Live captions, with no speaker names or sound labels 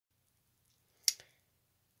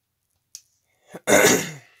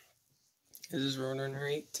This is road runner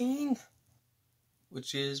 18,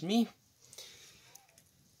 which is me.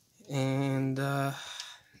 And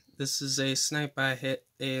this is a snipe I hit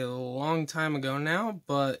a long time ago now,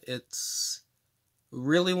 but it's a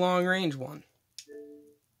really long range one.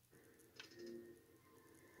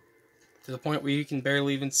 To the point where you can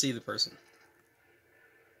barely even see the person.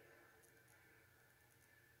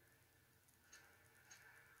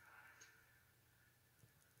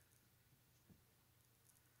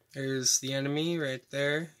 There's the enemy right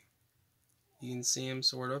there. You can see him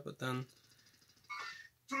sort of, but then...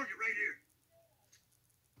 Target right here.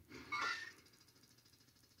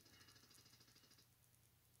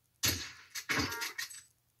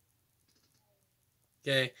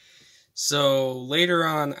 Okay, so later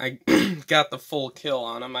on I got the full kill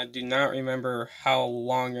on him. I do not remember how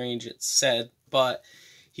long range it said, but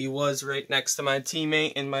he was right next to my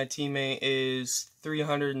teammate, and my teammate is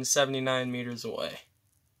 379 meters away.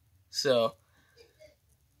 So,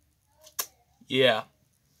 yeah.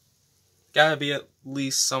 Gotta be at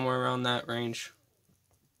least somewhere around that range.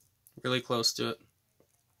 Really close to it.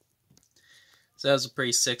 So that was a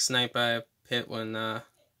pretty sick snipe I hit when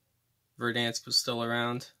Verdansk was still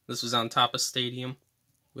around. This was on top of Stadium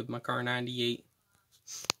with my kar98.